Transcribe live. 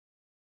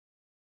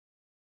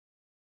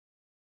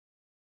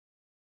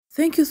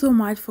Thank you so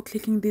much for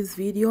clicking this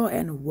video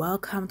and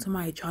welcome to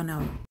my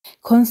channel.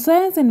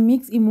 Concerns and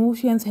mixed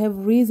emotions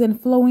have risen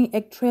following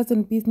actress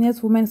and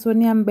businesswoman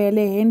Sonia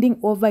Mbele handing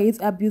over his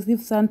abusive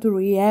son to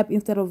rehab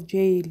instead of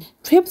jail.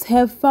 Tweeps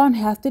have found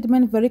her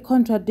statement very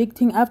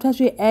contradicting after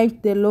she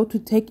urged the law to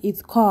take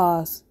its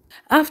course.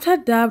 After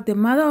dubbed the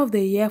Mother of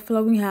the Year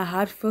following her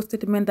heartfelt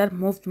statement that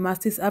moved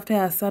masses after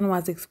her son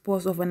was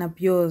exposed of an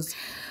abuse,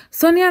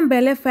 Sonia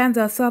Mbele finds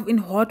herself in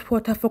hot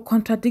water for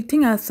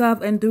contradicting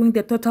herself and doing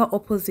the total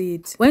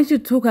opposite when she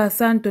took her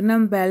son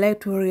Donald Mbele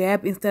to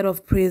rehab instead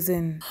of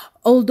prison.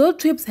 Although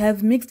Tweeps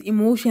have mixed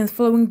emotions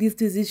following this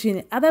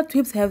decision, other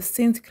Tweeps have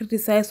since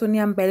criticized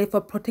Sonia Mbele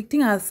for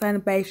protecting her son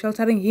by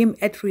sheltering him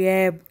at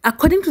rehab.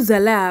 According to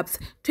Celebs,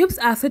 Tweeps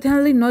are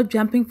certainly not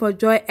jumping for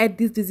joy at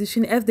this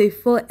decision as they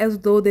feel as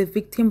though the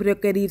victim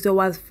Rehab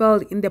was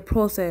failed in the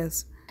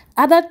process.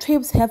 Other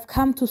Tweeps have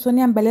come to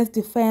Sonia Mbele's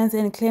defense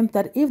and claimed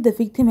that if the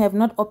victim have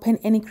not opened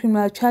any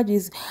criminal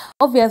charges,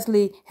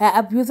 obviously her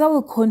abuser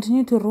will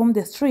continue to roam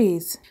the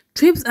streets.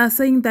 Tweeps are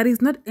saying that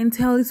it's not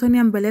entirely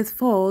Sonia Mbele's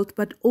fault,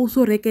 but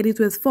also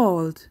Rekeditwe's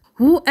fault,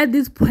 who at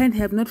this point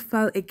have not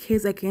filed a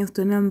case against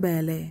Donald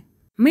Mbele.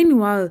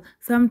 Meanwhile,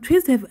 some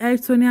tweets have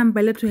urged Sonia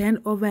Mbele to hand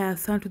over her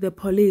son to the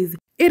police,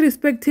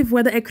 irrespective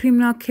whether a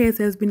criminal case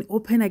has been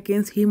opened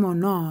against him or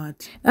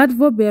not.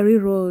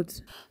 Advoberry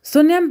wrote,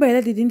 Sonia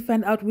Mbele didn't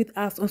find out with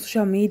us on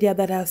social media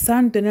that her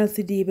son Donald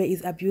Sidibe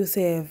is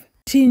abusive.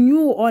 She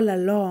knew all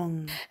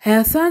along.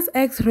 Her son's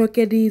ex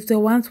Rehab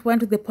once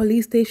went to the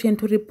police station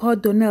to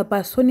report Donald,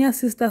 but Sonia's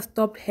sister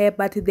stopped her,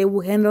 but they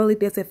will handle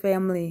it as a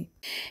family.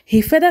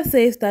 He further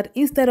says that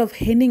instead of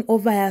handing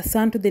over her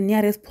son to the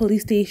nearest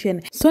police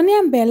station,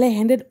 Sonia Mbele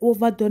handed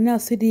over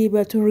Donald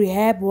Sidibe to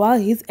rehab while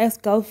his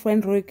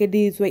ex-girlfriend Rehab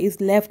is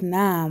left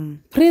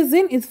numb.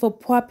 Prison is for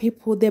poor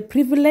people. The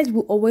privileged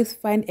will always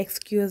find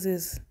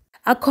excuses.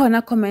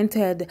 Akona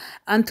commented,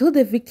 until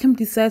the victim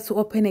decides to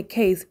open a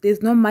case,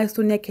 there's not much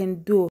Sonia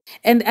can do.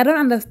 And I don't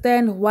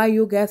understand why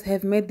you guys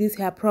have made this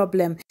her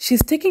problem.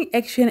 She's taking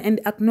action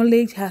and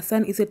acknowledged her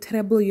son is a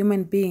terrible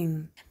human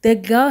being. The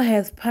girl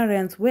has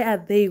parents. Where are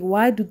they?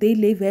 Why do they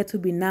leave her to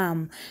be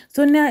numb?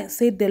 Sonia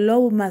said the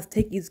law must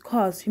take its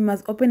course. She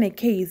must open a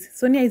case.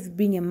 Sonia is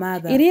being a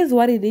mother. It is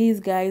what it is,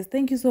 guys.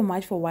 Thank you so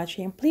much for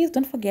watching. Please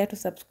don't forget to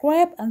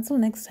subscribe. Until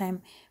next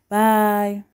time. Bye.